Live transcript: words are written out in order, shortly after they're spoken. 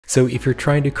So if you're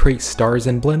trying to create stars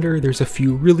in Blender, there's a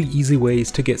few really easy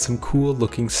ways to get some cool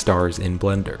looking stars in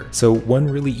Blender. So one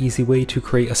really easy way to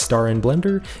create a star in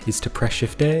Blender is to press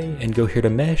Shift A and go here to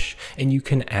Mesh, and you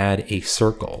can add a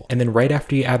circle. And then right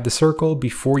after you add the circle,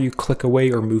 before you click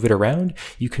away or move it around,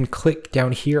 you can click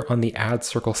down here on the Add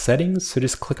Circle settings. So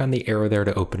just click on the arrow there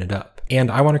to open it up.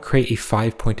 And I want to create a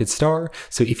 5-pointed star.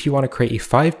 So if you want to create a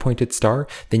 5-pointed star,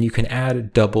 then you can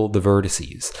add double the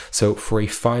vertices. So for a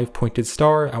 5-pointed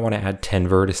star, I want to add 10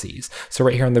 vertices. So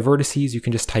right here on the vertices, you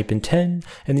can just type in 10,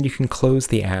 and then you can close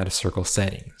the Add Circle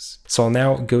settings. So I'll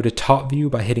now go to top view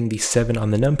by hitting the 7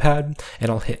 on the numpad, and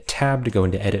I'll hit tab to go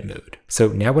into edit mode. So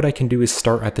now what I can do is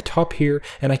start at the top here,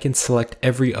 and I can select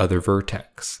every other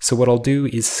vertex. So what I'll do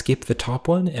is skip the top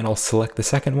one, and I'll select the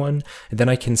second one, and then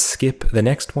I can skip the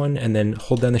next one, and then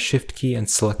hold down the Shift key and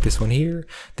select this one here,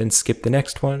 then skip the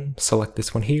next one, select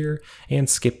this one here, and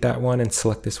skip that one and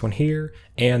select this one here,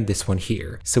 and this one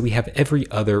here. So we have every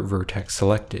other vertex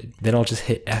selected. Then I'll just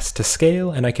hit S to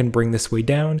scale, and I can bring this way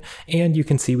down, and you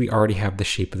can see we already have the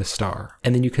shape of the star.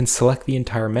 And then you can select the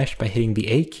entire mesh by hitting the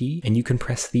A key, and you can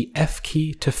press the F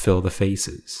key to fill the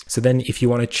faces. So then if you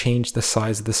want to change the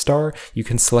size of the star, you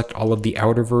can select all of the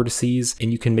outer vertices,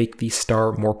 and you can make the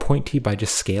star more pointy by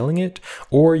just scaling it,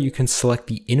 or you can select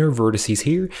the inner vertices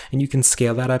here, and you can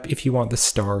scale that up if you want the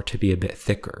star to be a bit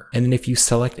thicker. And then if you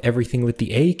select everything with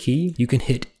the A key, you can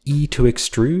hit E to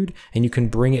extrude, and you can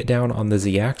bring it down on the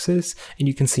Z-axis, and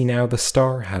you can see now the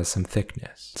star has some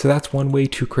thickness. So that's one way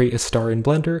to create a star in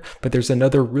Blender, but there's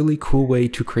another really cool way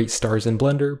to create stars in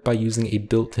Blender by using a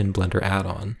built-in Blender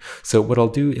add-on. So what I'll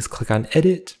do is click on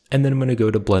Edit, and then I'm going to go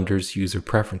to Blender's User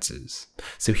Preferences.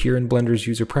 So here in Blender's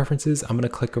User Preferences, I'm going to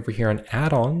click over here on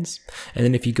Add-ons, and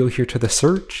then if you go here to the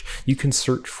search, you can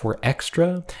search for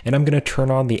Extra, and I'm going to turn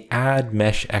on the Add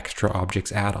Mesh Extra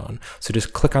Objects add-on. So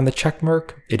just click on the check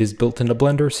mark. It is built into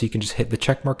Blender, so you can just hit the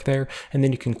check mark there, and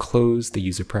then you can close the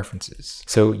User Preferences.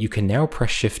 So you can now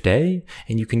press Shift A,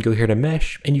 and you can go here to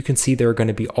Mesh, and you can see there are going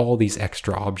to be all these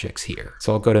extra objects here.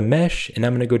 So I'll go to Mesh, and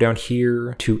I'm going to go down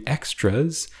here to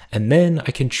Extras, and then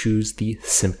I can choose the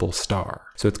Simple Star.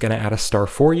 So it's going to add a star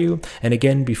for you. And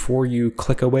again, before you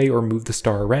click away or move the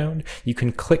star around, you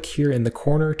can click here in the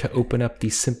corner to open up the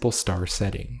Simple Star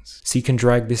settings. So you can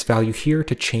drag this value here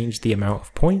to change the amount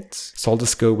of points. So I'll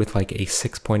just go with like a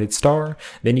 6-pointed star.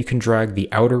 Then you can drag the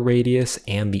outer radius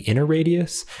and the inner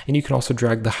radius. And you can also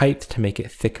drag the height to make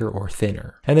it thicker or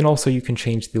thinner. And then also you can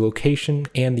change the location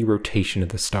and the rotation of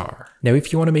the star. Now,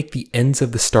 if you want to make the ends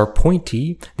of the star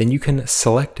pointy, then you can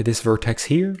select this vertex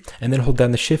here and then hold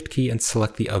down the Shift key and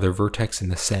select the other vertex in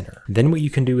the center. Then what you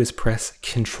can do is press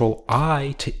Ctrl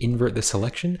I to invert the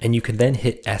selection, and you can then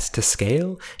hit S to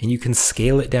scale, and you can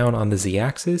scale it down on the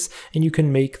Z-axis, and you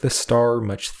can make the star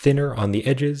much thinner on the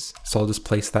edges. So I'll just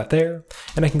place that there,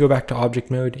 and I can go back to object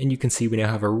mode, and you can see we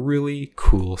now have a really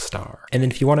cool star. And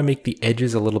then if you want to make the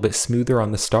edges a little bit smoother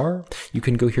on the star, you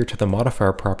can go here to the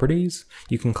modifier properties,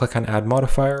 you can click on add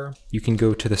modifier, you can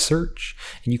go to the search,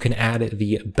 and you can add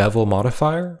the bevel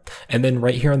modifier, and then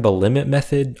right here on the limit method,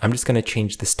 I'm just going to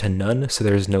change this to none so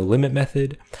there's no limit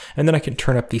method, and then I can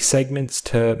turn up the segments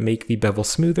to make the bevel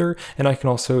smoother, and I can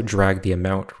also drag the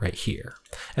amount right here.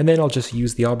 And then I'll just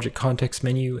use the object context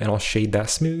menu and I'll shade that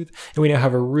smooth, and we now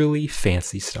have a really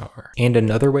fancy star. And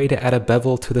another way to add a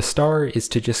bevel to the star is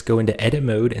to just go into edit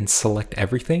mode and select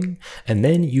everything, and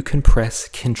then you can press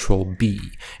Ctrl B,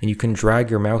 and you can drag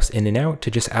your mouse in and out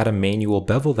to just add a manual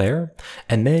bevel there,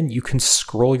 and then you can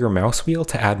scroll your mouse wheel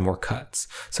to add more cuts.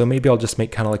 So maybe I'll just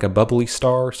make kind of like a bubbly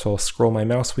star, so I'll scroll my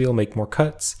mouse wheel, make more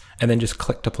cuts, and then just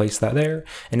click to place that there.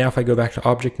 And now if I go back to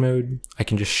object mode, I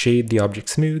can just shade the object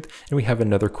smooth, and we have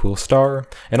another cool star.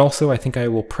 And also I think I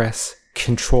will press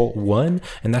Control 1,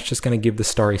 and that's just going to give the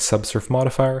star a subsurf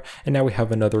modifier, and now we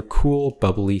have another cool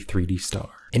bubbly 3D star.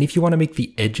 And if you want to make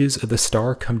the edges of the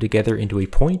star come together into a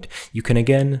point, you can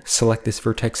again select this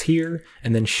vertex here,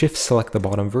 and then shift select the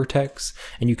bottom vertex,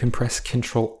 and you can press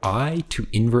Ctrl I to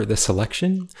invert the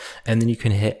selection, and then you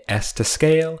can hit S to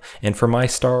scale, and for my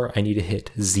star I need to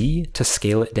hit Z to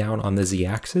scale it down on the Z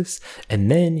axis, and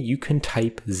then you can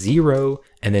type 0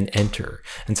 and then enter.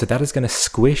 And so that is going to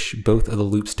squish both of the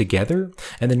loops together,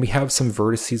 and then we have some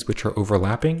vertices which are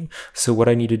overlapping. So what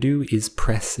I need to do is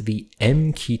press the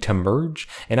M key to merge,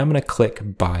 and I'm going to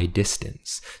click by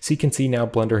distance. So you can see now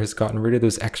Blender has gotten rid of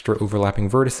those extra overlapping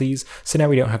vertices, so now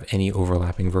we don't have any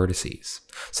overlapping vertices.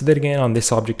 So then again, on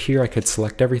this object here, I could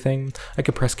select everything. I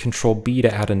could press Ctrl B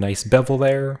to add a nice bevel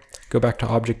there, go back to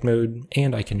object mode,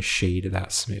 and I can shade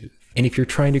that smooth. And if you're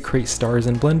trying to create stars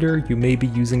in Blender, you may be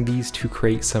using these to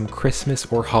create some Christmas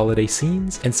or holiday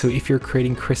scenes. And so if you're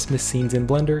creating Christmas scenes in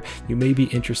Blender, you may be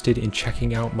interested in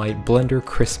checking out my Blender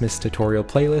Christmas tutorial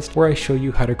playlist, where I show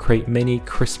you how to create many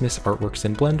Christmas artworks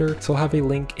in Blender. So I'll have a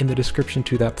link in the description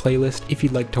to that playlist if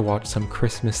you'd like to watch some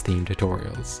Christmas themed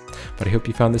tutorials. But I hope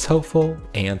you found this helpful,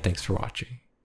 and thanks for watching.